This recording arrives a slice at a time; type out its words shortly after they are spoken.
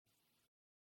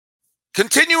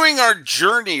Continuing our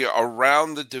journey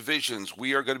around the divisions,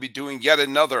 we are going to be doing yet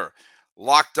another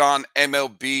Locked On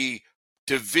MLB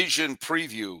division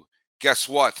preview. Guess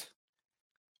what?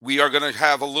 We are going to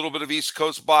have a little bit of East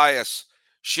Coast bias.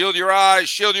 Shield your eyes,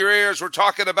 shield your ears. We're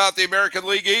talking about the American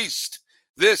League East.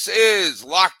 This is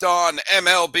Locked On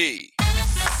MLB.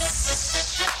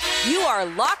 You are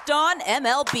Locked On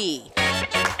MLB,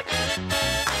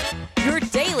 your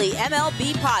daily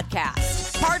MLB podcast.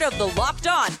 Part of the Locked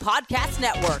On Podcast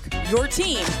Network, your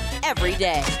team every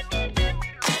day.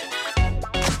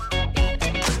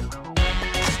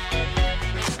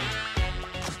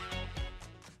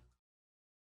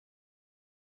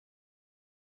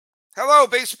 Hello,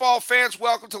 baseball fans.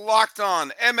 Welcome to Locked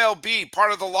On MLB,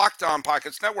 part of the Locked On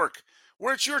Podcast Network,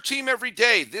 where it's your team every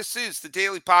day. This is the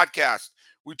daily podcast.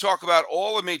 We talk about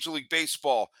all of Major League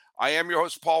Baseball. I am your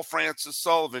host, Paul Francis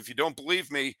Sullivan. If you don't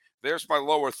believe me, there's my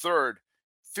lower third.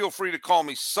 Feel free to call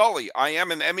me Sully. I am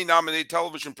an Emmy-nominated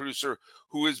television producer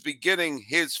who is beginning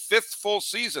his fifth full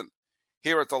season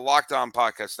here at the Locked On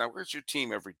Podcast Network. It's your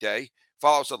team every day.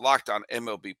 Follow us at Locked On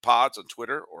MLB Pods on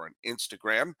Twitter or on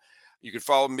Instagram. You can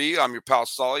follow me. I'm your pal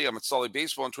Sully. I'm at Sully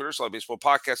Baseball on Twitter, Sully Baseball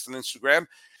Podcast on Instagram.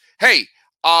 Hey,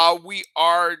 we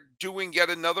are doing yet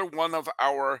another one of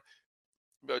our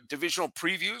divisional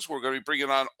previews. We're going to be bringing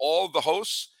on all of the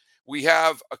hosts. We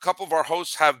have a couple of our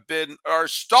hosts have been our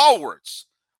stalwarts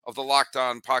of the Locked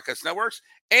On Podcast Networks,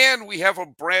 and we have a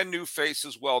brand new face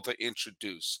as well to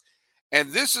introduce.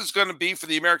 And this is going to be for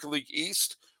the American League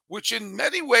East, which in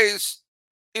many ways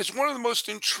is one of the most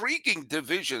intriguing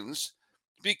divisions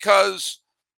because,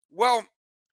 well,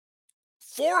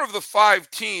 4 of the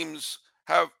 5 teams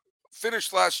have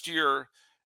finished last year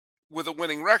with a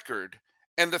winning record,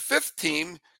 and the 5th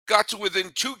team got to within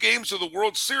 2 games of the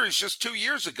World Series just 2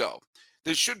 years ago.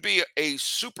 This should be a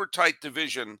super tight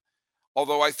division,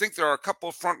 although I think there are a couple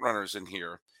of front runners in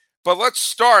here. But let's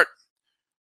start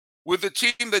with the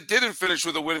team that didn't finish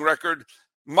with a winning record,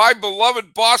 my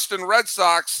beloved Boston Red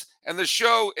Sox, and the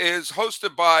show is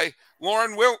hosted by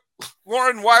Lauren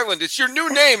Weiland. It's your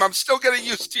new name. I'm still getting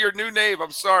used to your new name.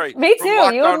 I'm sorry. Me too.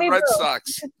 You and me Red too.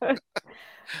 Sox.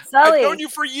 Sully. I've known you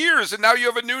for years, and now you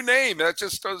have a new name. That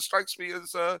just strikes me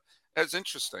as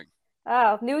interesting.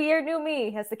 Oh, new year, new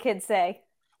me, as the kids say.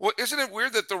 Well, isn't it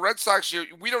weird that the Red Sox,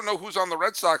 we don't know who's on the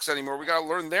Red Sox anymore. We got to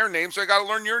learn their names. So I got to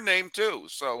learn your name too.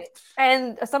 So,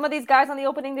 and some of these guys on the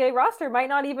opening day roster might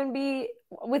not even be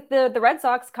with the Red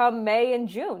Sox come May and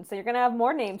June. So you're going to have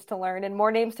more names to learn and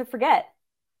more names to forget.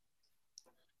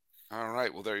 All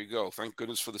right. Well, there you go. Thank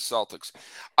goodness for the Celtics.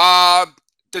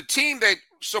 The team that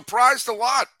surprised a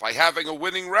lot by having a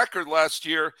winning record last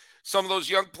year. Some of those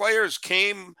young players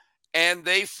came and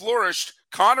they flourished.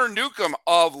 Connor Newcomb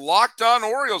of Locked On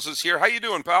Orioles is here. How you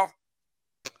doing, pal?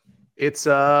 It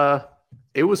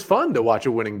was fun to watch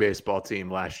a winning baseball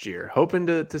team last year. Hoping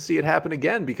to see it happen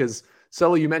again because,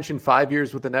 Sully, you mentioned 5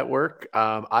 years with the network.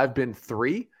 I've been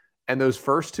 3, and those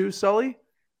first 2, Sully,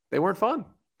 they weren't fun.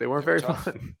 They weren't very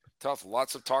fun. Tough.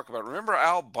 Lots of talk about. Remember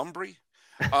Al Bumbry?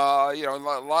 A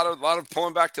lot of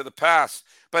pulling back to the past.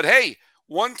 But hey,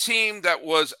 one team that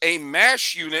was a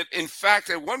MASH unit. In fact,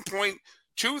 at one point,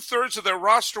 2/3 of their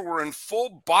roster were in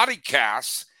full body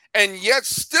casts, and yet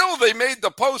still they made the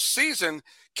postseason.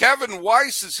 Kevin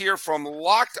Weiss is here from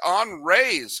Locked On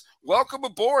Rays. Welcome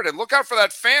aboard, and look out for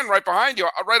that fan right behind you,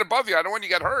 right above you. I don't want you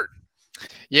to get hurt.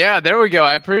 Yeah, there we go.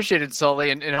 I appreciate it,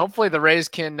 Sully, and hopefully the Rays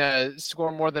can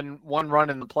score more than 1 run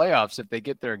in the playoffs if they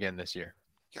get there again this year.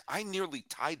 Yeah, I nearly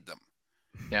tied them.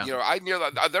 Yeah,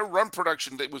 their run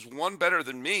production, it was one better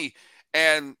than me,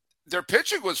 and their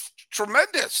pitching was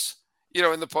tremendous.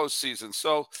 In the postseason.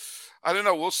 So, I don't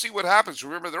know. We'll see what happens.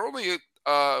 Remember, they're only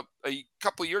a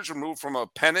couple of years removed from a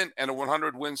pennant and a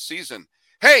 100-win season.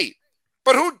 Hey,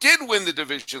 but who did win the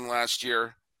division last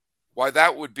year? Why,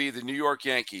 that would be the New York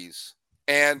Yankees.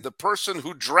 And the person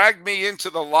who dragged me into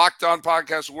the Locked On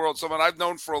podcast world, someone I've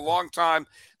known for a long time,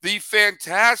 the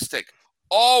fantastic,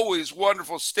 always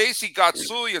wonderful Stacey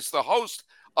Gotsulias, the host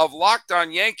of Locked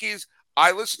On Yankees.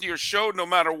 I listen to your show no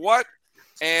matter what.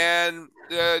 And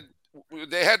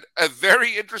they had a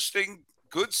very interesting,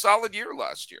 good, solid year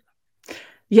last year.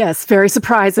 Yes, very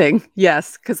surprising.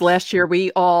 Yes, because last year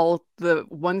the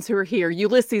ones who were here,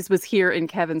 Ulysses was here in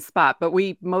Kevin's spot, but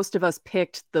most of us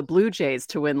picked the Blue Jays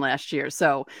to win last year.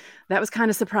 So that was kind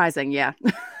of surprising. Yeah.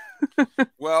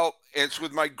 Well, it's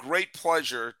with my great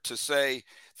pleasure to say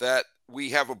that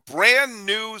we have the brand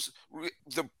new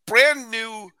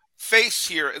face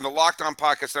here in the Locked On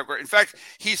Podcast Network. In fact,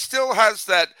 he still has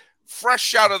that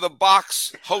fresh out of the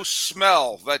box host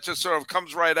smell that just sort of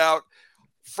comes right out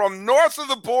from north of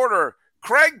the border.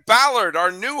 Craig Ballard,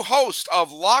 our new host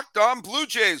of Locked On Blue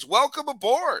Jays. Welcome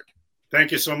aboard.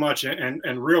 Thank you so much. And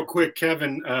real quick,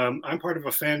 Kevin, I'm part of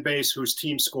a fan base whose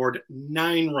team scored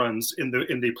 9 runs in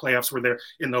the playoffs. Where they're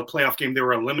in the playoff game, they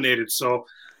were eliminated. So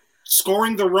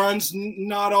scoring the runs,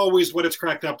 not always what it's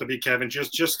cracked up to be, Kevin.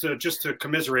 Just to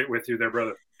commiserate with you there,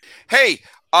 brother. Hey,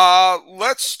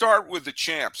 let's start with the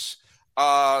champs.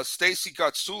 Stacy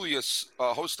Gotsulias,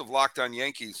 host of Locked On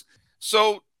Yankees.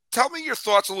 So tell me your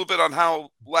thoughts a little bit on how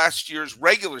last year's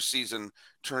regular season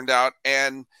turned out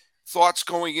and thoughts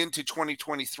going into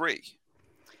 2023.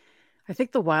 I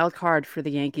think the wild card for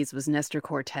the Yankees was Nestor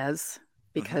Cortez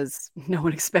because no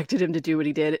one expected him to do what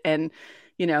he did. And,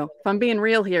 you know, if I'm being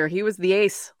real here, he was the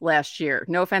ace last year.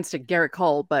 No offense to Garrett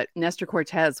Cole, but Nestor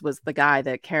Cortez was the guy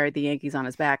that carried the Yankees on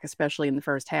his back, especially in the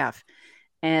first half.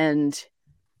 And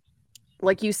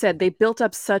like you said, they built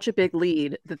up such a big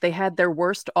lead that they had their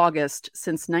worst August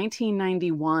since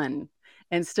 1991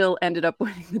 and still ended up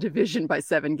winning the division by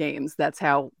 7 games. That's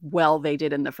how well they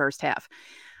did in the first half.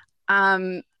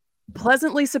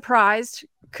 Pleasantly surprised,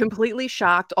 completely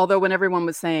shocked, although when everyone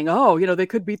was saying, oh, you know, they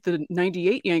could beat the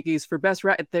 98 Yankees for best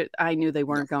record, I knew they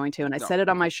weren't going to. And I said it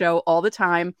on my show all the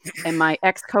time. And my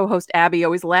ex-co-host Abby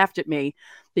always laughed at me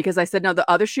because I said, no, the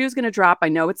other shoe's going to drop. I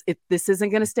know this isn't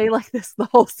going to stay like this the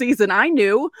whole season. I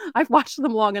knew. I've watched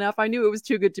them long enough. I knew it was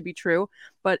too good to be true.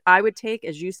 But I would take,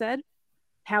 as you said,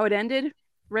 how it ended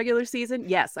regular season.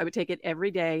 Yes, I would take it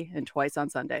every day and twice on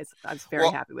Sundays. I was very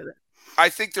happy with it. I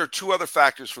think there are 2 other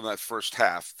factors from that first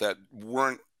half that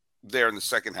weren't there in the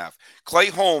second half. Clay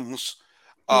Holmes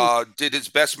did his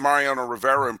best Mariano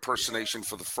Rivera impersonation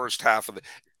for the first half of the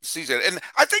season. And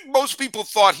I think most people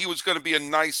thought he was going to be a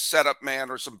nice setup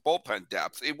man or some bullpen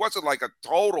depth. It wasn't like a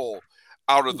total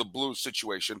out of the blue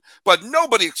situation, but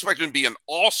nobody expected him to be an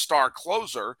all-star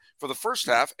closer for the first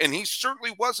half. And he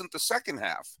certainly wasn't the second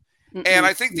half. And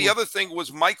I think the other thing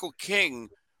was Michael King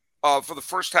for the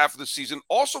first half of the season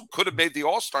also could have made the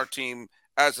all-star team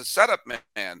as a setup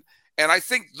man. And I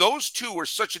think those two were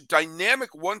such a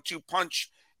dynamic 1-2 punch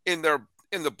in the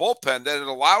bullpen that it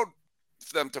allowed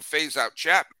them to phase out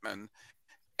Chapman.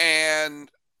 And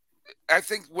I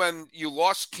think when you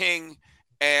lost King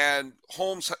and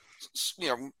Holmes,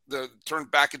 you know, turned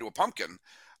back into a pumpkin.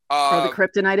 The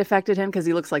kryptonite affected him because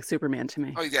he looks like Superman to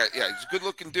me. Oh, yeah, he's a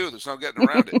good-looking dude. There's no getting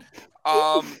around it.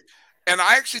 And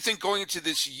I actually think going into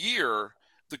this year,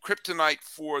 the kryptonite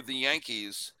for the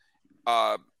Yankees,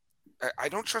 I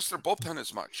don't trust their bullpen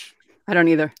as much. I don't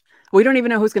either. We don't even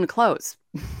know who's going to close.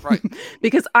 Right.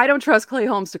 Because I don't trust Clay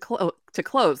Holmes to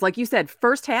close. Like you said,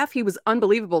 first half, he was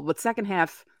unbelievable. But second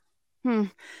half,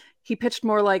 he pitched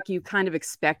more like you kind of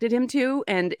expected him to.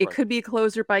 And it could be a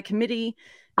closer by committee.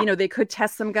 You know, they could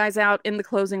test some guys out in the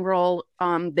closing role.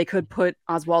 They could put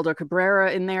Oswaldo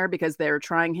Cabrera in there because they're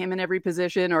trying him in every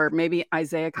position, or maybe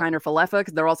Isaiah Kiner-Falefa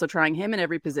because they're also trying him in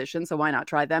every position. So why not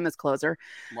try them as closer?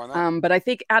 Why not? But I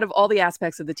think out of all the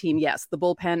aspects of the team, yes, the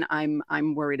bullpen,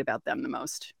 I'm worried about them the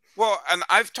most. Well, and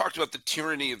I've talked about the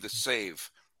tyranny of the save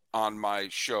on my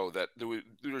show, that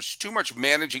there's too much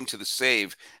managing to the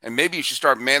save, and maybe you should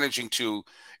start managing to,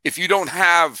 if you don't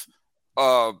have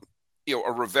a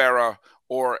Rivera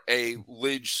or a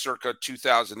Lidge circa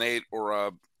 2008 or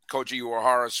a Koji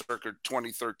Uehara circa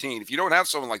 2013. If you don't have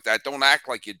someone like that, don't act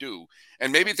like you do.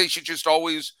 And maybe they should just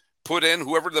always put in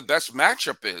whoever the best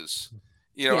matchup is,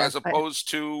 as opposed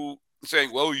to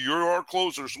saying, well, you're our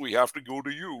closer, so we have to go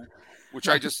to you, which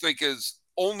I just think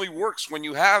only works when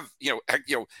you have,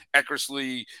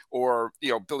 Eckersley or,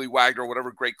 Billy Wagner, or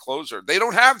whatever great closer. They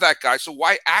don't have that guy, so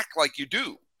why act like you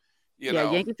do?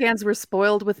 Yankee fans were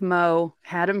spoiled with Mo,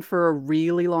 had him for a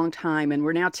really long time, and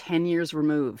we're now 10 years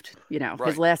removed.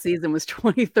 His last season was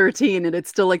 2013, and it's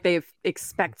still like they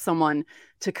expect someone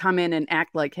to come in and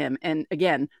act like him. And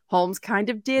again, Holmes kind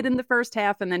of did in the first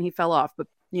half, and then he fell off. But,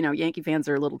 Yankee fans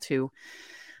are a little too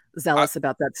zealous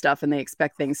about that stuff, and they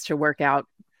expect things to work out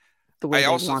the way they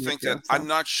want. I also think that I'm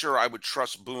not sure I would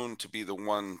trust Boone to be the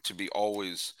one to be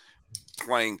always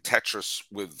playing Tetris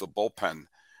with the bullpen.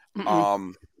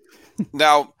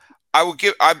 Now, I will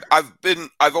give. I've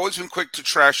always been quick to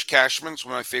trash Cashman. It's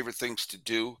one of my favorite things to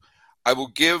do. I will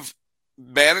give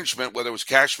management, whether it was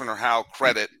Cashman or Hal,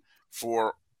 credit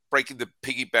for breaking the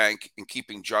piggy bank and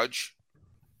keeping Judge.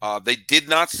 They did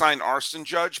not sign Arson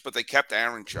Judge, but they kept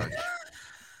Aaron Judge.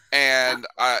 And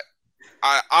I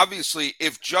obviously,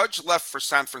 if Judge left for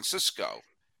San Francisco,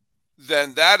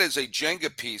 then that is a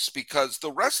Jenga piece because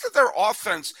the rest of their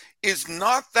offense is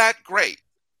not that great.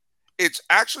 It's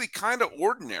actually kind of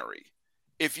ordinary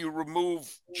if you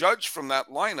remove Judge from that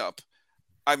lineup.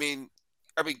 I mean,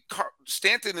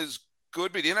 Stanton is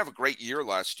good, but he didn't have a great year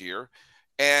last year.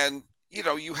 And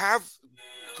you have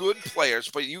good players,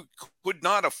 but you could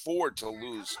not afford to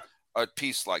lose a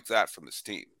piece like that from this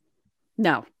team.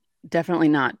 No, definitely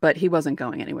not. But he wasn't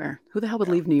going anywhere. Who the hell would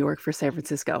Yeah. leave New York for San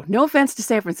Francisco? No offense to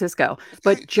San Francisco,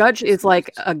 but Okay. Judge is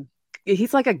like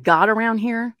he's like a god around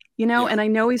here, Yeah. and I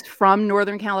know he's from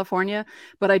Northern California,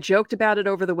 but I joked about it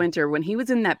over the winter when he was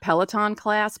in that Peloton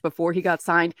class before he got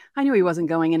signed. I knew he wasn't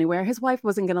going anywhere. His wife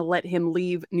wasn't going to let him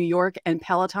leave New York and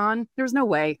Peloton. There was no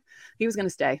way he was going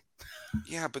to stay.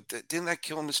 Yeah, but didn't that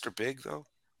kill Mr. Big, though?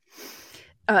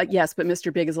 Yes, but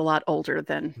Mr. Big is a lot older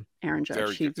than Aaron Judge. Very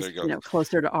good. He's, There you go.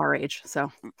 closer to our age.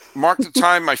 So Mark the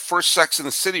time, my first Sex in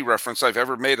the City reference I've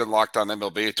ever made in Locked On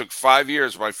MLB. It took 5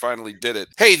 years, but I finally did it.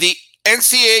 Hey, the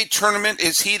NCAA tournament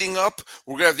is heating up.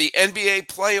 We're going to have the NBA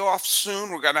playoffs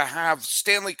soon. We're going to have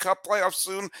Stanley Cup playoffs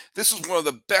soon. This is one of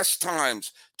the best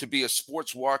times to be a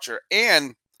sports watcher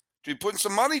and to be putting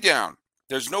some money down.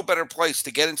 There's no better place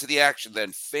to get into the action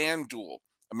than FanDuel,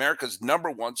 America's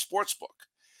 #1 sportsbook.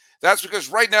 That's because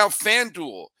right now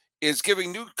FanDuel is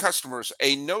giving new customers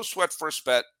a no-sweat first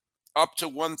bet up to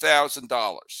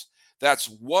 $1,000. That's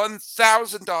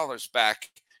 $1,000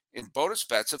 back in bonus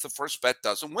bets if the first bet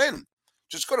doesn't win.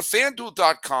 Just go to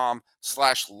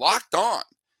FanDuel.com/lockedon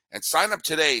and sign up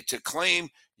today to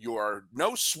claim your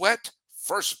no-sweat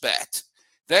first bet.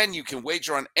 Then you can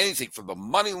wager on anything from the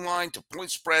money line to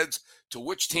point spreads to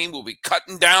which team will be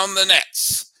cutting down the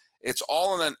nets. It's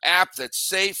all in an app that's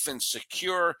safe and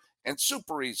secure and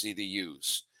super easy to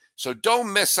use. So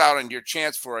don't miss out on your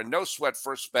chance for a no-sweat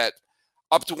first bet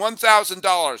up to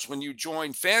 $1,000 when you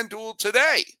join FanDuel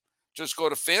today. Just go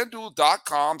to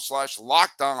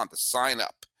FanDuel.com/lockedon to sign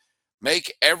up.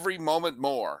 Make every moment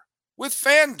more with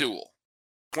FanDuel.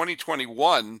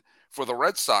 2021 for the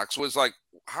Red Sox was like,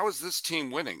 how is this team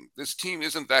winning? This team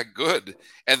isn't that good.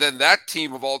 And then that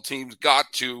team of all teams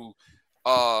got to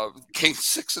Game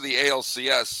 6 of the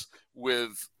ALCS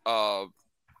with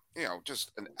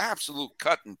just an absolute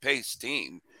cut and paste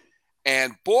team.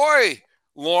 And boy,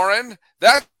 Lauren,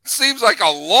 that seems like a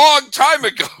long time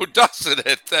ago, doesn't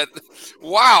it? That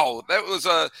was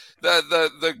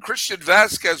the Christian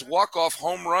Vasquez walk-off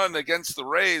home run against the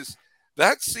Rays.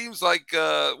 That seems like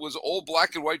was old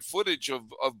black and white footage of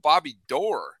Bobby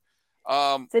Doerr.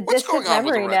 What's going on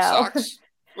with the Red Sox?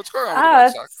 What's going on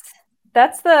with the Red Sox?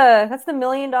 That's the $1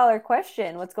 million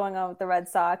question. What's going on with the Red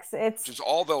Sox? It's just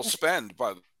all they'll spend,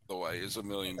 by the way, is $1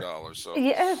 million. So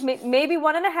yeah, maybe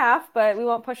 1.5, but we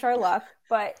won't push our luck.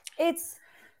 But it's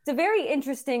a very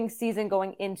interesting season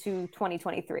going into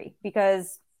 2023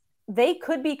 because they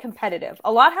could be competitive.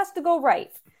 A lot has to go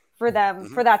right for them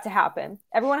for that to happen.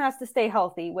 Everyone has to stay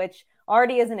healthy, which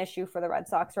already is an issue for the Red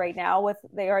Sox right now.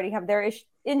 They already have their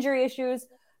injury issues,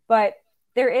 but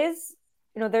there is.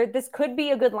 This could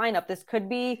be a good lineup. This could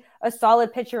be a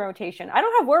solid pitcher rotation. I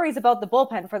don't have worries about the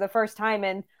bullpen for the first time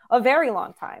in a very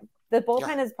long time. The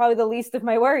bullpen is probably the least of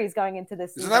my worries going into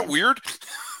this season. Isn't that weird?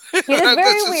 It is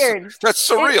very weird. That's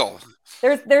surreal.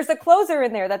 There's a closer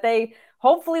in there that they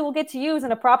hopefully will get to use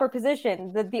in a proper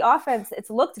position. The offense, it's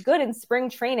looked good in spring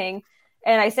training.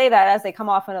 And I say that as they come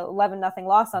off an 11-0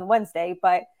 loss on Wednesday,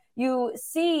 but you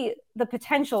see the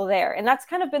potential there. And that's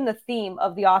kind of been the theme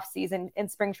of the offseason in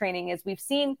spring training is we've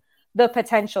seen the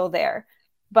potential there,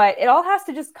 but it all has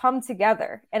to just come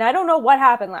together. And I don't know what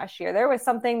happened last year.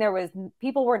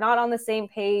 People were not on the same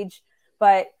page,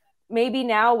 but maybe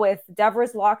now with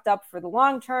Devers locked up for the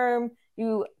long term,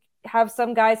 you have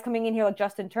some guys coming in here like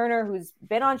Justin Turner, who's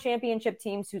been on championship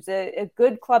teams, who's a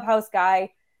good clubhouse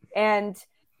guy. And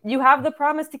you have the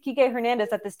promise to Kike Hernandez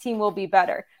that this team will be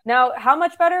better. Now, how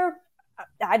much better?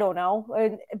 I don't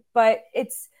know. But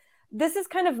this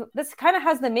kind of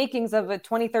has the makings of a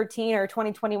 2013 or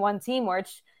 2021 team where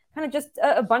it's kind of just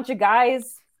a bunch of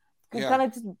guys, kind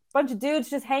of just a bunch of dudes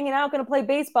just hanging out, going to play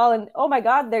baseball. And, oh, my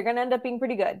God, they're going to end up being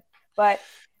pretty good. But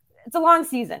it's a long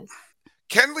season.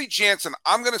 Kenley Jansen,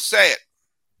 I'm going to say it.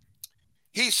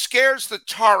 He scares the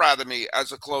tar out of me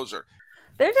as a closer.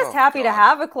 They're just happy to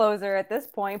have a closer at this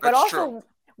point. But That's also, true.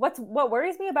 what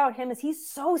worries me about him is he's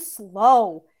so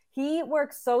slow. He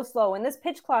works so slow in this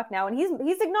pitch clock now, and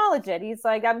he's acknowledged it. He's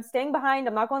like, I'm staying behind.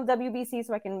 I'm not going to WBC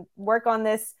so I can work on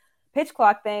this pitch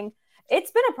clock thing. It's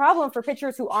been a problem for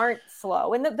pitchers who aren't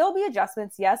slow, and there'll be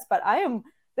adjustments, yes. But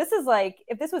this is like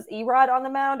if this was Erod on the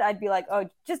mound, I'd be like, oh,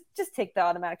 just take the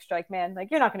automatic strike, man.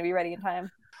 Like you're not going to be ready in time.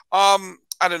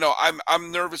 I don't know.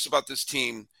 I'm nervous about this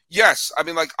team. Yes, I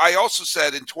mean, like I also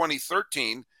said in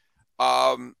 2013,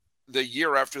 the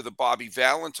year after the Bobby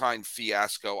Valentine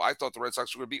fiasco, I thought the Red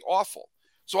Sox were going to be awful.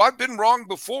 So I've been wrong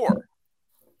before.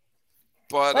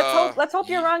 But let's hope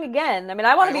you're wrong again. I mean,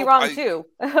 I want to be wrong too.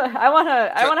 I want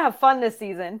to have fun this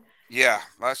season. Yeah,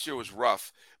 last year was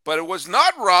rough. But it was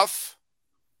not rough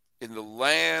in the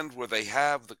land where they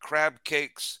have the crab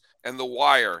cakes and the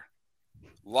wire.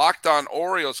 Locked on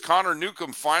Orioles. Connor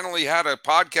Newcomb finally had a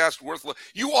podcast worth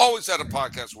you always had a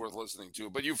podcast worth listening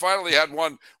to, but you finally had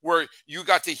one where you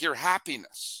got to hear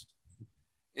happiness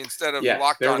instead of Yeah,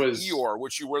 Locked there on was. Eeyore,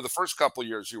 which you were the first couple of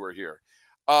years you were here.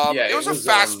 Yeah, It it was a was.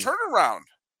 fast turnaround.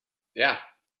 Yeah,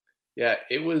 yeah,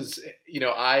 it was.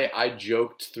 I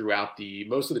joked throughout the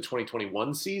most of the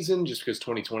 2021 season, just because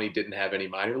 2020 didn't have any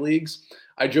minor leagues.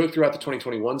 I joked throughout the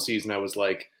 2021 season. I was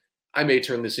like, I may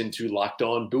turn this into Locked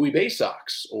On Bowie Bay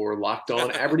Sox or Locked On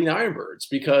Aberdeen Ironbirds,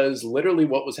 because literally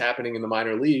what was happening in the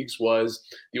minor leagues was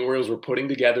the Orioles were putting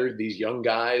together these young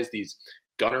guys, these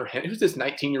who's this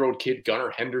 19-year-old kid,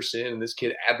 Gunnar Henderson, and this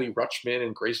kid Adley Rutschman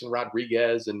and Grayson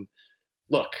Rodriguez, and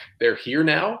look, they're here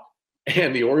now,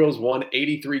 and the Orioles won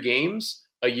 83 games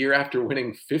a year after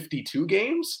winning 52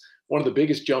 games, one of the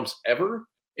biggest jumps ever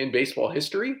in baseball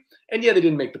history. And yeah, they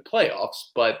didn't make the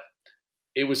playoffs, but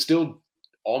it was still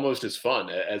almost as fun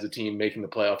as a team making the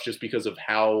playoffs, just because of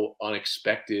how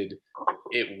unexpected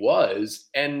it was.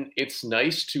 And it's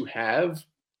nice to have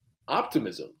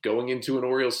optimism going into an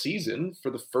Orioles season for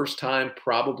the first time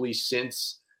probably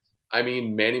since,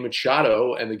 Manny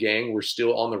Machado and the gang were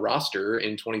still on the roster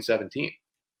in 2017.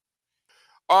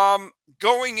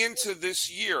 Going into this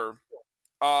year,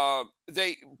 Brandon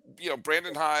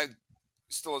Hyde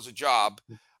still has a job.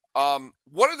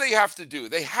 What do they have to do?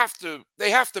 They have to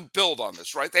build on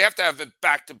this, right? They have to have it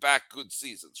back-to-back good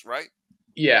seasons, right?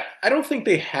 Yeah, I don't think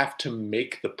they have to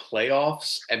make the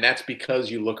playoffs, and that's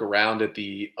because you look around at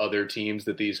the other teams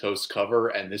that these hosts cover,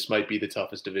 and this might be the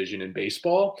toughest division in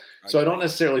baseball. So I don't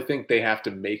necessarily think they have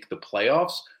to make the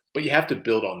playoffs, but you have to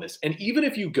build on this. And even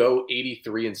if you go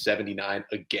 83 and 79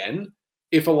 again,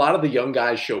 if a lot of the young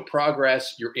guys show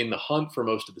progress, you're in the hunt for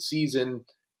most of the season,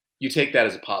 you take that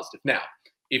as a positive. Now,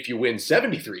 if you win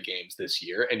 73 games this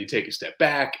year and you take a step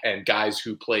back, and guys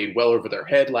who played well over their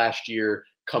head last year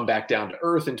come back down to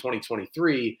earth in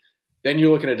 2023, then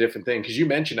you're looking at a different thing. Because you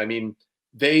mentioned,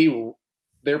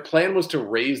 their plan was to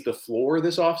raise the floor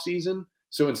this offseason.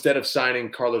 So instead of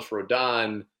signing Carlos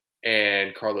Rodon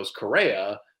and Carlos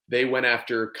Correa, they went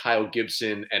after Kyle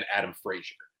Gibson and Adam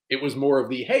Frazier. It was more of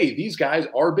the, hey, these guys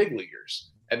are big leaguers.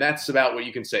 And that's about what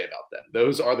you can say about them.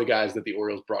 Those are the guys that the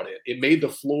Orioles brought in. It made the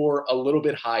floor a little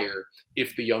bit higher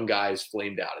if the young guys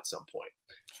flamed out at some point.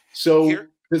 So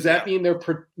does that mean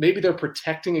maybe they're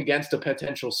protecting against a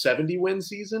potential 70-win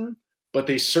season, but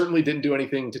they certainly didn't do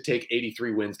anything to take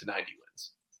 83 wins to 90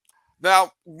 wins?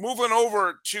 Now, moving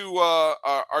over to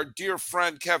our dear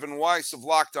friend Kevin Weiss of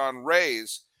Locked On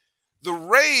Rays. The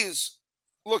Rays,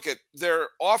 look at their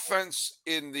offense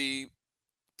in the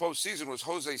postseason was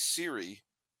Jose Siri,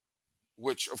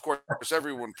 which, of course,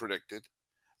 everyone predicted.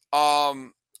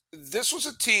 This was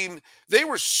a team, they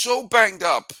were so banged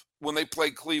up when they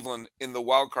played Cleveland in the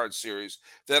wild card series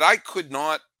that I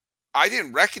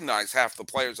didn't recognize half the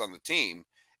players on the team.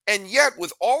 And yet,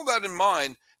 with all that in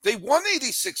mind, they won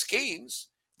 86 games.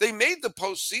 They made the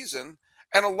postseason,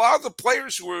 and a lot of the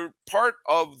players who were part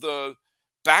of the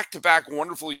back-to-back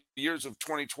wonderful years of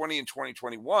 2020 and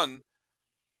 2021,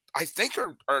 I think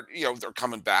are they're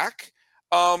coming back.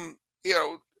 I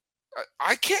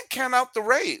can't count out the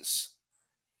Rays.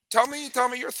 Tell me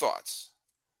your thoughts.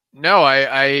 No,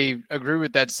 I agree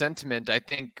with that sentiment. I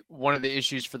think one of the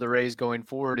issues for the Rays going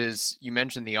forward is, you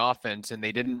mentioned the offense, and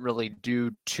they didn't really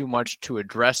do too much to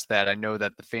address that. I know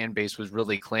that the fan base was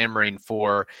really clamoring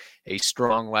for a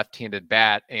strong left-handed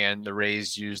bat, and the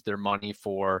Rays used their money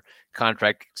for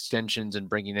contract extensions and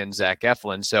bringing in Zach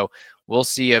Eflin. So we'll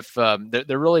see if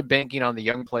they're really banking on the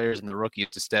young players and the rookies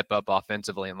to step up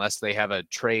offensively, unless they have a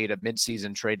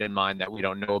midseason trade in mind that we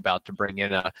don't know about to bring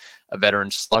in a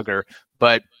veteran slugger.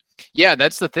 But yeah,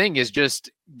 that's the thing, is just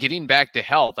getting back to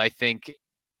health. I think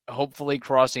hopefully,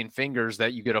 crossing fingers,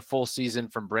 that you get a full season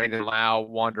from Brandon Lau,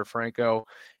 Wander Franco,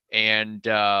 and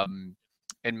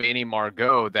Manny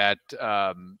Margot, that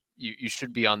you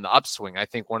should be on the upswing. I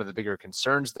think one of the bigger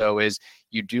concerns, though, is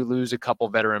you do lose a couple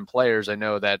veteran players. I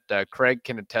know that Craig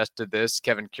can attest to this.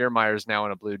 Kevin Kiermaier is now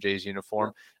in a Blue Jays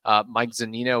uniform. Mike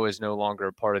Zunino is no longer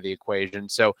a part of the equation.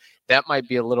 So that might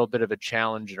be a little bit of a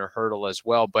challenge and a hurdle as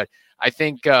well. But I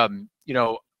think,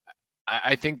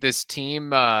 I think this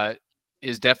team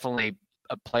is definitely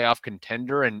a playoff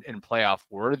contender and playoff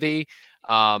worthy.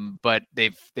 But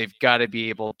they've got to be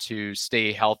able to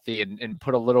stay healthy and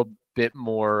put a little bit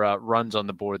more runs on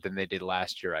the board than they did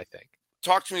last year, I think.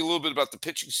 Talk to me a little bit about the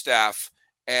pitching staff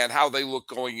and how they look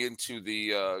going into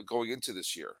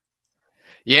this year.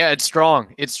 Yeah, it's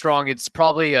strong. It's strong. It's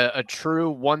probably a true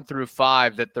 1 through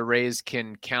 5 that the Rays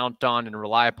can count on and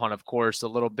rely upon. Of course, a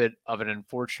little bit of an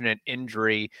unfortunate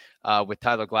injury with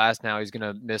Tyler Glass. Now he's going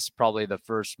to miss probably the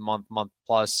first month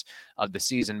plus of the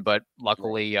season. But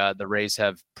luckily, the Rays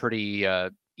have pretty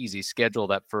easy schedule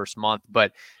that first month.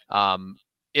 But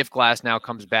if Glass now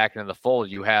comes back into the fold,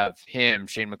 you have him,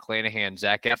 Shane McClanahan,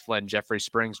 Zach Eflin, Jeffrey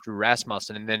Springs, Drew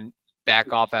Rasmussen, and then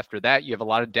back off after that, you have a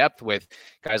lot of depth with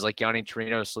guys like Yanni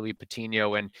Torino, Louis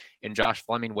Patino, and Josh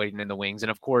Fleming waiting in the wings.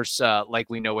 And of course, like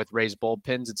we know with Ray's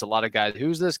bullpens, it's a lot of guys.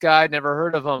 Who's this guy? Never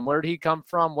heard of him. Where'd he come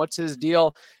from? What's his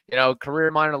deal? You know,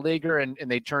 career minor leaguer, and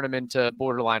they turn him into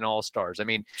borderline all-stars. I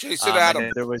mean, Jason Adam.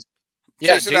 There was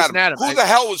Jason Adam. Who the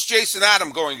hell was Jason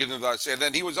Adam going into that? And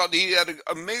then he had an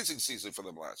amazing season for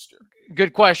them last year.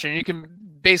 Good question. You can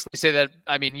basically say that,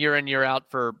 I mean, year in, year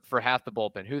out for half the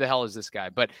bullpen. Who the hell is this guy?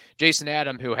 But Jason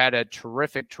Adam, who had a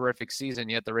terrific season,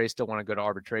 yet the Rays still want to go to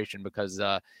arbitration because,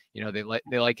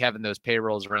 they like having those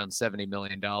payrolls around $70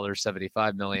 million,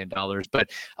 $75 million.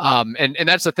 But, and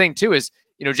that's the thing too, is,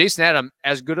 Jason Adam,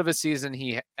 as good of a season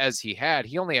as he had,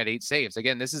 he only had 8 saves.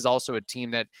 Again, this is also a team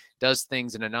that does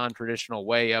things in a non-traditional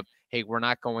way of, hey, we're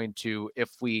not going to, if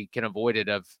we can avoid it,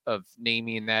 of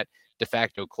naming that de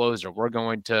facto closer. We're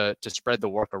going to spread the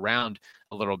work around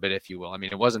a little bit, if you will. I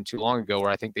mean, it wasn't too long ago where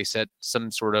I think they set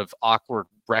some sort of awkward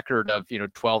record of,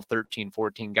 12, 13,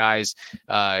 14 guys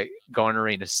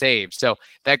garnering a save. So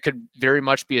that could very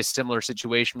much be a similar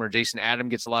situation where Jason Adam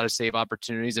gets a lot of save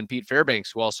opportunities, and Pete Fairbanks,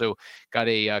 who also got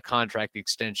a contract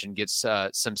extension, gets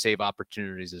some save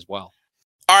opportunities as well.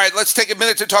 All right, let's take a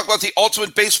minute to talk about the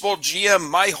Ultimate Baseball GM.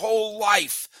 My whole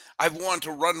life, I've wanted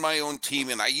to run my own team,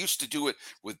 and I used to do it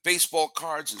with baseball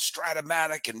cards and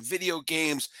Stratomatic and video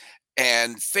games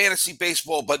and fantasy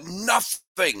baseball, but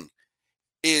nothing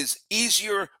is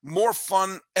easier, more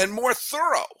fun, and more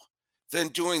thorough than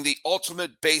doing the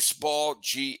Ultimate Baseball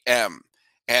GM.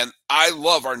 And I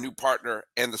love our new partner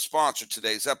and the sponsor of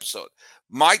today's episode.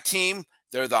 My team,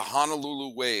 they're the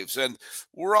Honolulu Waves, and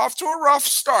we're off to a rough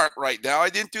start right now. I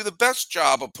didn't do the best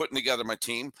job of putting together my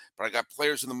team, but I got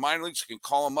players in the minor leagues who can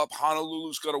call them up.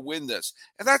 Honolulu's going to win this.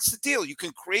 And that's the deal. You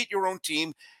can create your own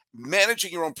team,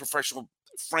 managing your own professional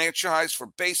franchise for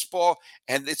baseball,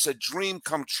 and it's a dream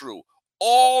come true.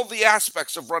 All the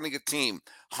aspects of running a team,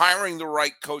 hiring the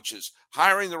right coaches,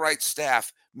 hiring the right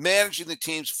staff, managing the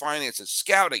team's finances,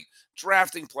 scouting,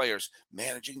 drafting players,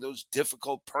 managing those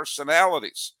difficult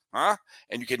personalities.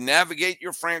 And you can navigate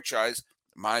your franchise,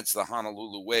 mine's the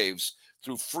Honolulu Waves,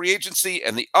 through free agency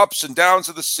and the ups and downs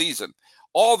of the season.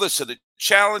 All this in a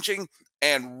challenging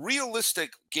and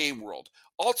realistic game world.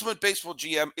 Ultimate Baseball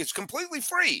GM is completely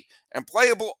free and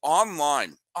playable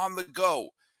online, on the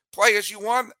go. Play as you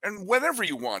want and whenever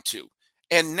you want to.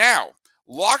 And now,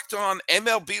 Locked On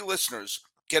MLB listeners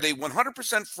get a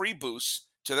 100% free boost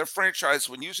to their franchise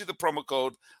when using the promo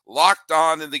code Locked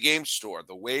On in the game store.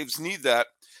 The Waves need that.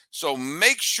 So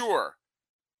make sure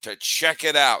to check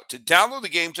it out. To download the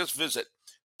game, just visit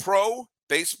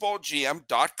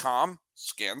probaseballgm.com,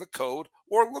 scan the code,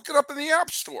 or look it up in the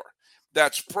App Store.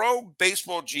 That's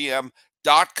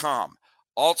probaseballgm.com.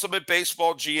 Ultimate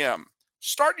Baseball GM.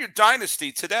 Start your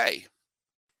dynasty today.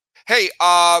 Hey,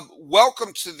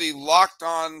 welcome to the Locked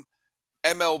On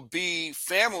MLB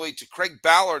family, to Craig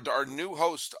Ballard, our new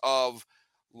host of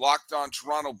Locked On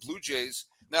Toronto Blue Jays.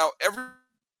 Now,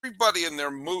 everybody in their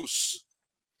moose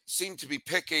seemed to be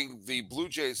picking the Blue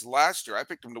Jays last year. I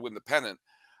picked them to win the pennant.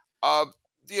 A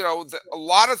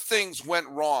lot of things went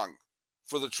wrong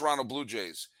for the Toronto Blue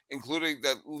Jays, including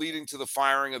that leading to the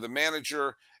firing of the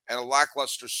manager and a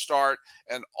lackluster start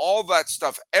and all that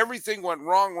stuff. Everything went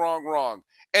wrong.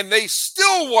 And they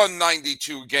still won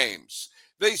 92 games.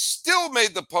 They still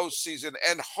made the postseason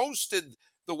and hosted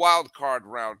the wild card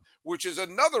round, which is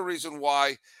another reason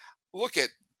why, look at,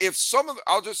 if some of,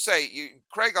 I'll just say,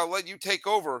 Craig, I'll let you take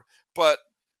over, but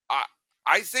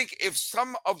I think if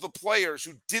some of the players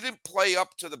who didn't play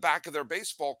up to the back of their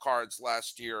baseball cards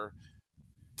last year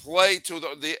play to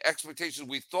the expectations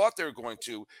we thought they were going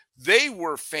to, they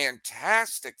were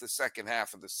fantastic the second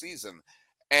half of the season.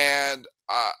 And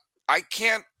I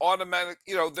can't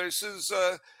automatically, this is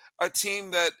a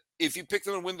team that if you pick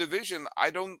them to win division, I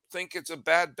don't think it's a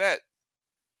bad bet.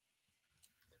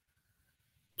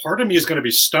 Part of me is going to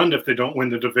be stunned if they don't win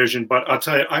the division, but I'll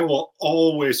tell you, I will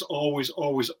always,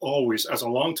 as a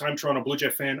longtime Toronto Blue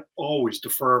Jay fan, always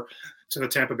defer to the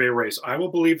Tampa Bay Rays. I will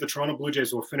believe the Toronto Blue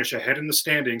Jays will finish ahead in the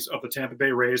standings of the Tampa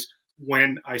Bay Rays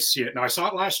when I see it. Now, I saw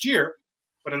it last year,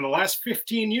 but in the last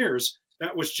 15 years,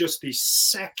 that was just the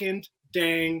second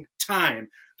dang time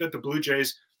that the Blue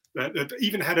Jays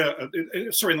even had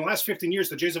in the last 15 years,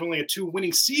 the Jays have only had 2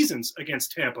 winning seasons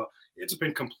against Tampa. It's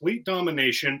been complete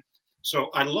domination. So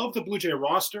I love the Blue Jay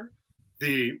roster,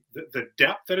 the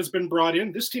depth that has been brought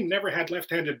in. This team never had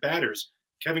left-handed batters.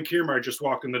 Kevin Kiermaier just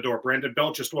walked in the door. Brandon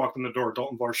Belt just walked in the door.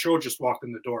 Dalton Varsho just walked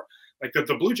in the door. Like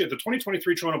the Blue Jay, the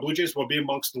 2023 Toronto Blue Jays will be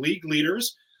amongst league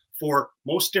leaders for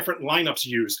most different lineups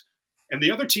used. And the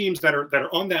other teams that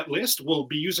are on that list will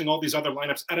be using all these other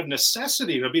lineups out of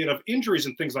necessity, be it of injuries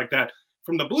and things like that.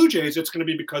 From the Blue Jays, it's going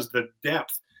to be because the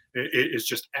depth is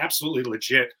just absolutely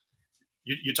legit.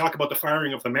 You talk about the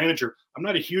firing of the manager. I'm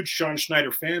not a huge Sean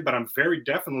Schneider fan, but I'm very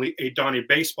definitely a Donnie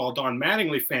Baseball, Don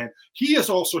Mattingly fan. He has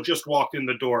also just walked in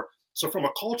the door. So from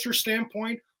a culture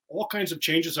standpoint, all kinds of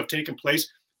changes have taken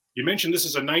place. You mentioned this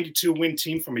is a 92-win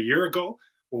team from a year ago.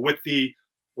 Well,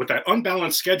 with that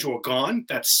unbalanced schedule gone,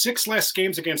 that's 6 less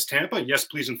games against Tampa. Yes,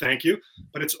 please and thank you.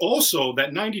 But it's also that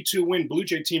 92-win Blue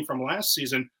Jay team from last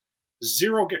season,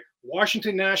 0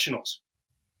 Washington Nationals,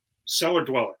 cellar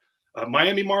dweller.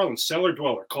 Miami Marlins, cellar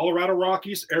dweller. Colorado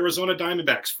Rockies, Arizona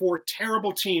Diamondbacks, 4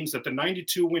 terrible teams that the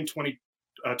 92-win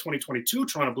 2022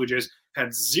 Toronto Blue Jays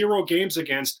had 0 games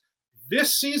against.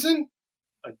 This season,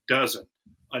 a dozen.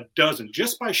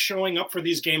 Just by showing up for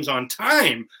these games on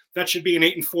time, that should be an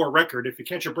 8-4 record. If you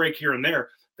catch a break here and there,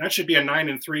 that should be a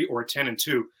 9-3 or a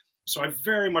 10-2. So I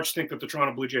very much think that the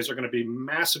Toronto Blue Jays are going to be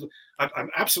massive. I'm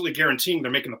absolutely guaranteeing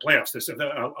they're making the playoffs.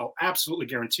 I'll absolutely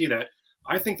guarantee that.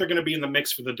 I think they're going to be in the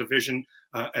mix for the division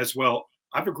as well.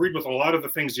 I've agreed with a lot of the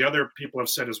things the other people have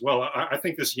said as well. I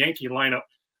think this Yankee lineup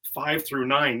 5 through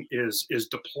 9 is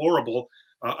deplorable.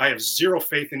 I have zero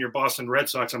faith in your Boston Red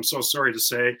Sox. I'm so sorry to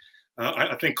say.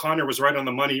 I think Connor was right on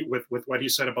the money with what he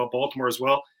said about Baltimore as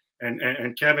well.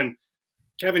 And Kevin,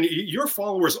 your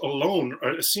followers alone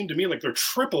seem to me like they're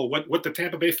triple what the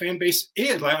Tampa Bay fan base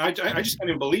is. I just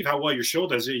can't even believe how well your show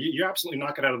does. You absolutely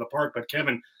knock it out of the park. But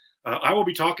Kevin, I will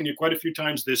be talking to you quite a few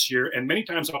times this year, and many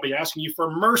times I'll be asking you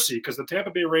for mercy because the Tampa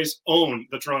Bay Rays own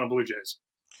the Toronto Blue Jays.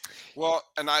 Well,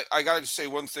 and I got to say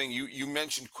one thing. You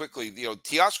mentioned quickly,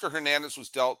 Teoscar Hernandez was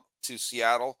dealt to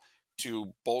Seattle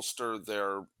to bolster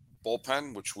their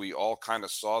bullpen, which we all kind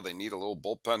of saw. They need a little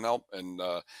bullpen help in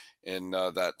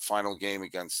that final game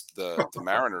against the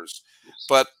Mariners.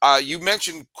 But you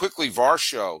mentioned quickly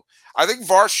Varsho. I think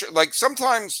Varsho, like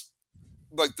sometimes,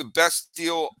 like the best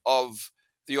deal of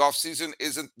the offseason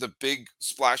isn't the big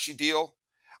splashy deal.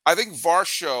 I think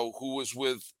Varsho, who was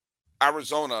with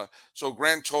Arizona, so a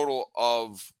grand total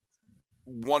of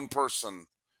one person,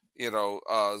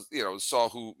 saw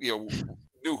who,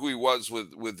 knew who he was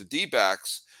with the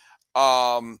D-backs.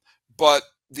 But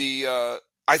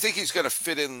I think he's going to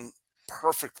fit in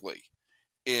perfectly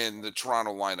in the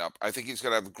Toronto lineup. I think he's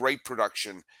going to have great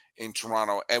production in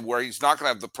Toronto, and where he's not going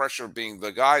to have the pressure of being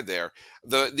the guy there.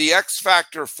 The X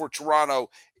factor for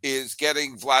Toronto is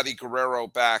getting Vladdy Guerrero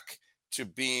back to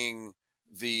being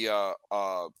the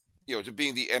to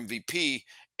being the MVP.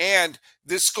 And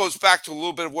this goes back to a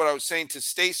little bit of what I was saying to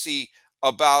Stacy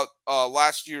about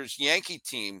last year's Yankee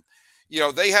team.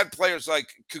 They had players like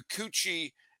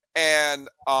Kikuchi and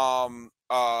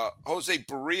Jose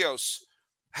Barrios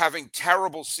having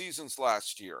terrible seasons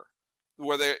last year.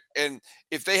 And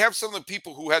if they have some of the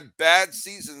people who had bad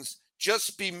seasons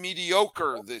just be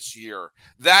mediocre this year,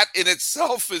 that in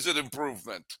itself is an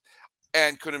improvement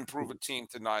and could improve a team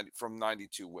to from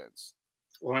 92 wins.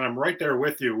 Well, and I'm right there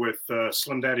with you with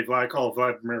Slim Daddy Vlad. I call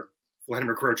Vladimir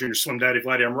Guerrero Jr. Slim Daddy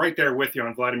Vladdy. I'm right there with you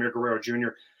on Vladimir Guerrero Jr.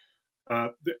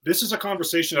 This is a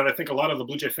conversation that I think a lot of the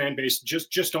Blue Jay fan base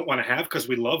just don't want to have because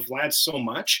we love Vlad so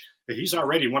much. He's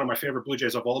already one of my favorite Blue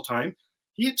Jays of all time.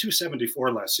 He had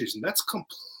 274 last season. That's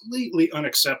completely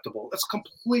unacceptable.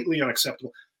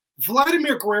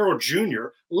 Vladimir Guerrero Jr.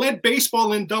 led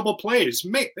baseball in double plays,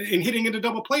 in hitting into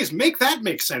double plays. Make that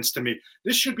make sense to me.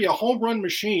 This should be a home run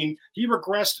machine. He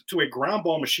regressed to a ground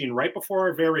ball machine right before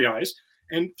our very eyes.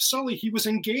 And Sully, he was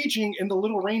engaging in the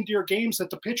little reindeer games that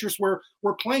the pitchers were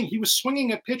playing. He was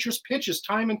swinging at pitchers' pitches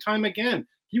time and time again.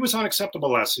 He was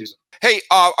unacceptable last season. Hey,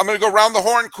 I'm going to go around the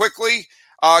horn quickly.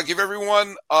 Give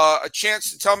everyone a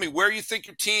chance to tell me where you think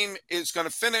your team is going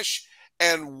to finish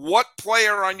and what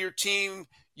player on your team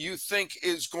you think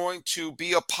is going to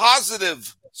be a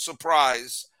positive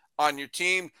surprise on your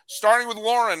team, starting with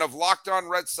Lauren of Locked On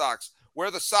Red Sox. Where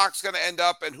the Sox going to end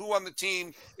up and who on the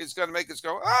team is going to make us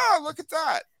go, look at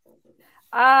that.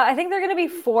 I think they're going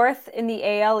to be 4th in the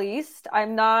AL East.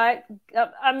 I'm not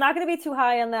going to be too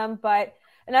high on them,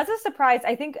 and as a surprise,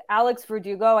 I think Alex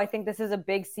Verdugo, I think this is a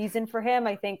big season for him.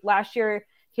 I think last year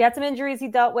he had some injuries he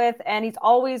dealt with, and he's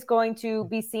always going to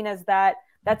be seen as that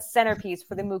that centerpiece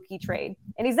for the Mookie trade.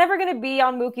 And he's never going to be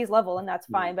on Mookie's level, and that's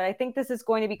fine. But I think this is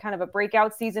going to be kind of a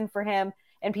breakout season for him,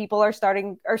 and people are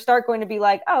going to be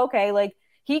like, oh, okay, like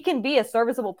he can be a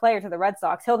serviceable player to the Red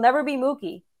Sox. He'll never be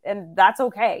Mookie, and that's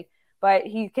okay. But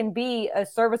he can be a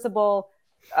serviceable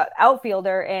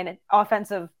outfielder and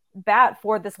offensive bat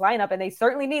for this lineup, and they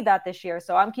certainly need that this year.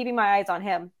 So I'm keeping my eyes on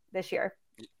him this year.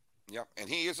 Yep, and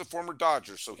he is a former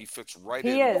Dodger, so he fits right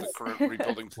He in is. with the current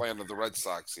rebuilding plan of the Red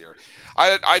Sox here.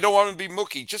 I don't want him to be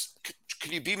Mookie. Just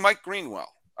can you be Mike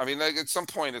Greenwell? I mean, like, at some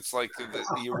point, it's like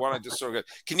you want to just sort of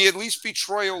 – can you at least be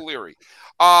Troy O'Leary?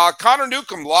 Connor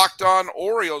Newcomb, Locked On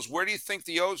Orioles. Where do you think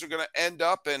the O's are going to end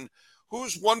up, and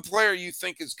who's one player you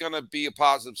think is going to be a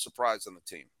positive surprise on the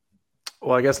team?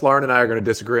 Well, I guess Lauren and I are going to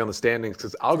disagree on the standings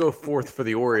because I'll go fourth for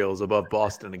the Orioles above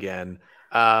Boston again.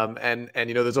 And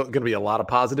there's going to be a lot of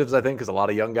positives, I think, because a lot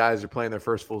of young guys are playing their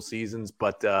first full seasons.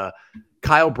 But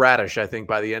Kyle Bradish, I think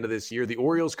by the end of this year, the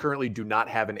Orioles currently do not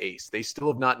have an ace. They still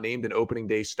have not named an opening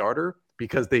day starter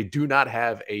because they do not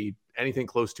have anything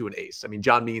close to an ace. I mean,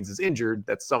 John Means is injured.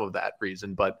 That's some of that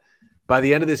reason. But by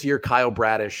the end of this year, Kyle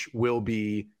Bradish will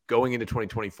be going into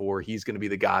 2024. He's going to be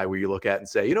the guy where you look at and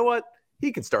say, you know what?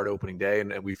 He can start opening day,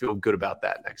 and we feel good about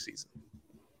that next season.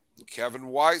 Kevin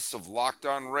Weiss of Locked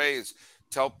On Rays.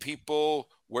 Tell people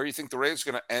where you think the Rays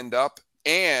are going to end up,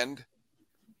 and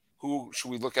who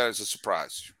should we look at as a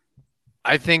surprise?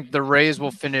 I think the Rays will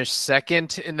finish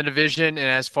second in the division, and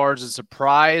as far as a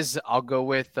surprise, I'll go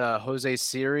with Jose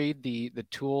Siri. The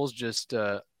tools just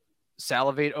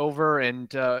salivate over, and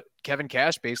Kevin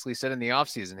Cash basically said in the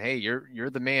offseason, hey, you're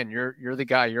the man, you're the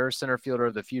guy, you're a center fielder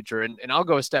of the future. And I'll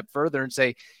go a step further and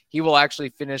say he will actually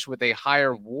finish with a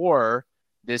higher WAR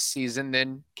this season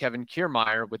than Kevin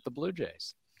Kiermaier with the Blue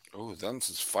Jays. Oh, them's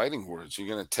his fighting words. You're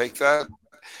going to take that?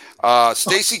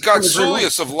 Stacey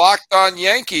Gotsulias of Locked On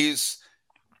Yankees.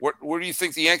 Where do you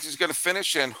think the Yankees are going to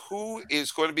finish, and who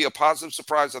is going to be a positive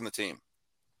surprise on the team?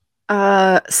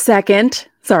 Second.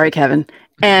 Sorry, Kevin.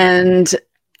 And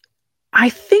I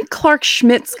think Clark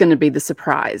Schmidt's going to be the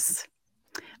surprise.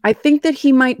 I think that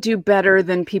he might do better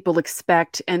than people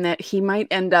expect, and that he might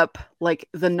end up like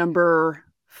the number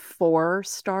 4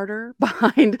 starter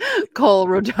behind Cole,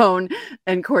 Rodon,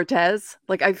 and Cortez.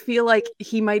 Like, I feel like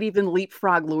he might even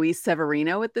leapfrog Luis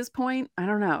Severino at this point. I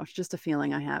don't know. It's just a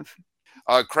feeling I have.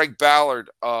 Craig Ballard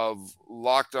of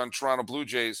Locked On Toronto Blue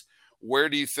Jays. Where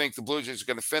do you think the Blue Jays are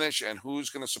going to finish, and who's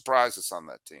going to surprise us on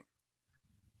that team?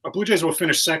 Blue Jays will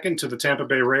finish second to the Tampa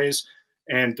Bay Rays.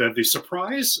 And the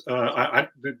surprise,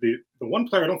 the one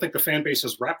player I don't think the fan base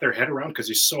has wrapped their head around because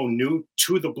he's so new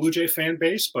to the Blue Jay fan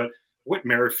base, but Whit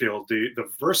Merrifield, the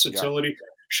versatility. Yeah.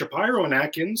 Shapiro and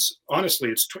Atkins, honestly,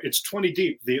 it's 20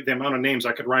 deep, the amount of names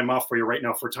I could rhyme off for you right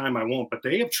now. For time, I won't. But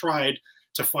they have tried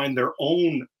to find their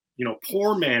own,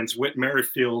 poor man's Whit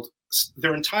Merrifield,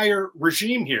 their entire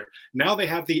regime here. Now they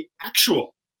have the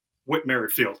actual Whit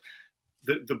Merrifield.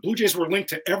 The Blue Jays were linked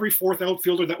to every fourth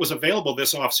outfielder that was available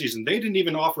this offseason. They didn't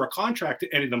even offer a contract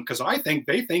to any of them because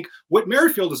they think Whit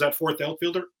Merrifield is that fourth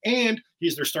outfielder, and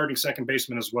he's their starting second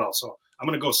baseman as well. So I'm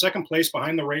going to go second place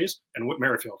behind the Rays and Whit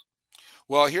Merrifield.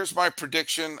 Well, here's my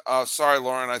prediction. Sorry,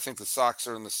 Lauren. I think the Sox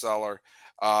are in the cellar.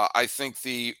 I think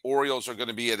the Orioles are going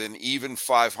to be at an even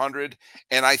 500,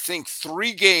 and I think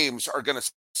 3 games are going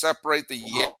to separate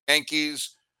the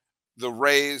Yankees, the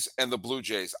Rays, and the Blue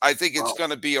Jays. I think it's going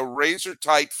to be a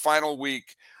razor-tight final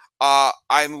week.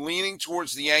 I'm leaning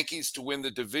towards the Yankees to win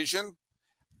the division, and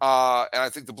I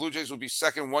think the Blue Jays will be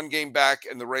second 1 game back,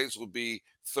 and the Rays will be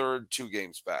third 2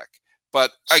 games back.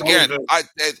 But again,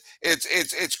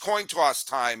 it's coin toss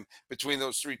time between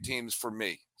those 3 teams for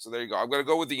me. So there you go. I'm going to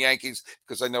go with the Yankees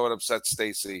because I know it upsets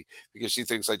Stacey because she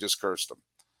thinks I just cursed them.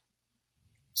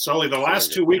 Sully, the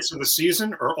last 2 weeks of the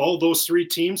season are all those 3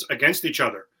 teams against each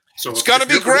other. So it's going to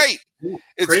be great.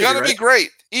 It's going to be right? great.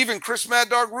 Even Chris Mad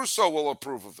Dog Russo will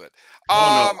approve of it. No.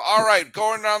 All right,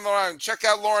 going down the line. Check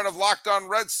out Lauren of Locked On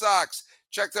Red Sox.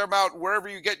 Check them out wherever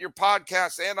you get your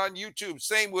podcasts and on YouTube.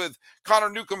 Same with Connor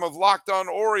Newcomb of Locked On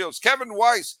Orioles. Kevin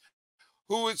Weiss,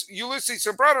 who is Ulysses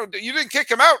Sombrero. You didn't kick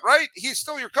him out, right? He's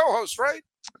still your co-host, right?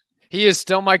 He is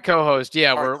still my co-host.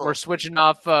 Yeah, we're switching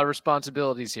off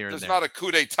responsibilities here. There's not a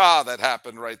coup d'etat that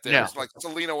happened right there. No. It's like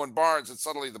Celino and Barnes, and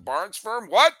suddenly the Barnes firm.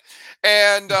 What?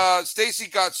 And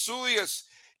Stacey Gotsulias,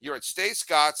 you're at Stay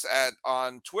Scotts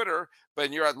on Twitter,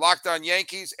 but you're at Locked On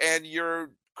Yankees, and you're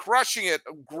crushing it.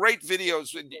 Great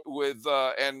videos with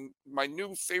and my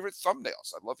new favorite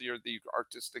thumbnails. I love the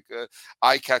artistic,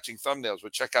 eye-catching thumbnails.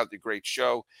 But check out the great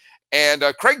show. And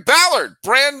Craig Ballard,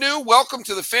 brand new. Welcome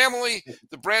to the family,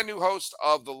 the brand new host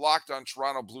of the Locked On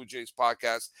Toronto Blue Jays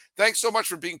podcast. Thanks so much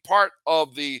for being part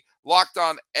of the Locked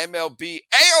On MLB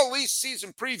AL East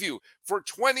season preview for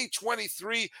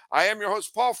 2023. I am your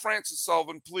host, Paul Francis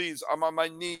Sullivan. Please, I'm on my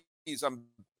knees. I'm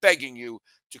begging you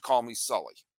to call me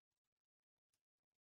Sully.